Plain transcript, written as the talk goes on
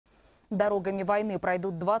Дорогами войны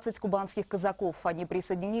пройдут 20 кубанских казаков. Они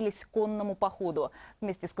присоединились к конному походу.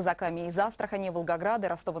 Вместе с казаками из Астрахани, Волгограда,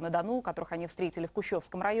 Ростова-на-Дону, которых они встретили в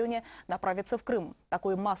Кущевском районе, направятся в Крым.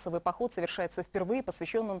 Такой массовый поход совершается впервые,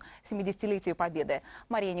 посвящен он 70-летию Победы.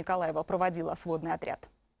 Мария Николаева проводила сводный отряд.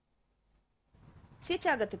 Все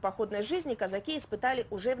тяготы походной жизни казаки испытали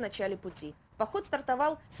уже в начале пути. Поход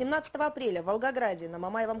стартовал 17 апреля в Волгограде на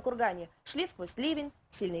Мамаевом кургане. Шли сквозь ливень,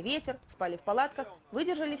 сильный ветер, спали в палатках,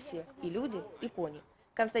 выдержали все – и люди, и кони.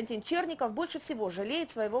 Константин Черников больше всего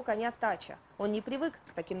жалеет своего коня Тача. Он не привык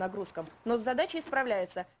к таким нагрузкам, но с задачей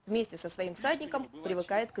справляется. Вместе со своим всадником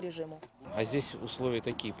привыкает к режиму. А здесь условия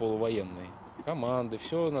такие полувоенные. Команды,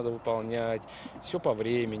 все надо выполнять, все по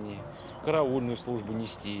времени, караульную службу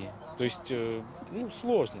нести. То есть,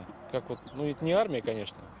 сложно. Как вот, это не армия,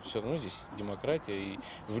 конечно, все равно здесь демократия, и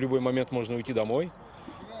в любой момент можно уйти домой.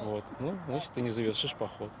 Вот. Значит, ты не завершишь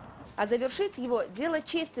поход. А завершить его – дело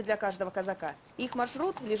чести для каждого казака. Их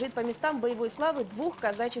маршрут лежит по местам боевой славы двух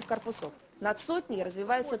казачьих корпусов. Над сотней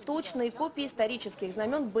развиваются точные копии исторических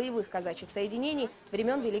знамен боевых казачьих соединений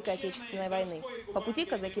времен Великой Отечественной войны. По пути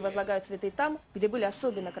казаки возлагают цветы там, где были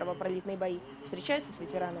особенно кровопролитные бои. Встречаются с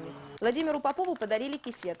ветеранами. Владимиру Попову подарили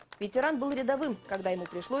кисет. Ветеран был рядовым, когда ему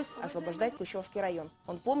пришлось освобождать Кущевский район.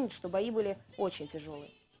 Он помнит, что бои были очень тяжелые.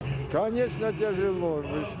 Конечно, тяжело,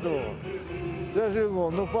 вы что? Тяжело,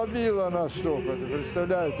 побило нас столько,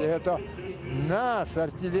 представляете, это нас,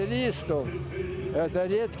 артиллеристов, это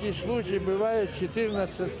редкий случай, бывает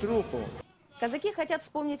 14 трупов. Казаки хотят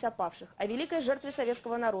вспомнить о павших, о великой жертве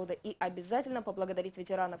советского народа и обязательно поблагодарить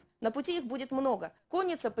ветеранов. На пути их будет много.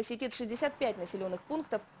 Конница посетит 65 населенных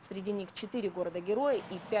пунктов, среди них 4 города-героя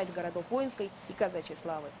и 5 городов воинской и казачьей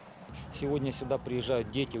славы. Сегодня сюда приезжают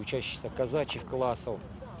дети, учащиеся казачьих классов.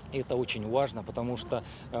 Это очень важно, потому что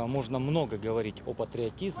можно много говорить о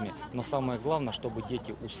патриотизме, но самое главное, чтобы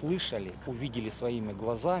дети услышали, увидели своими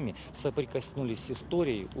глазами, соприкоснулись с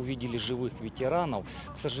историей, увидели живых ветеранов.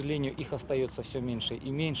 К сожалению, их остается все меньше и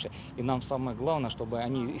меньше. И нам самое главное, чтобы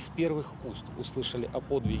они из первых уст услышали о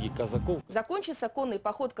подвиге казаков. Закончится конный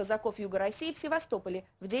поход казаков Юга России в Севастополе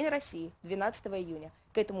в День России, 12 июня.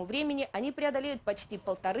 К этому времени они преодолеют почти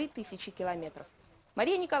 1500 километров.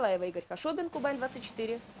 Мария Николаева, Игорь Хашобин, Кубань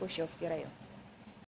 24, Кущевский район.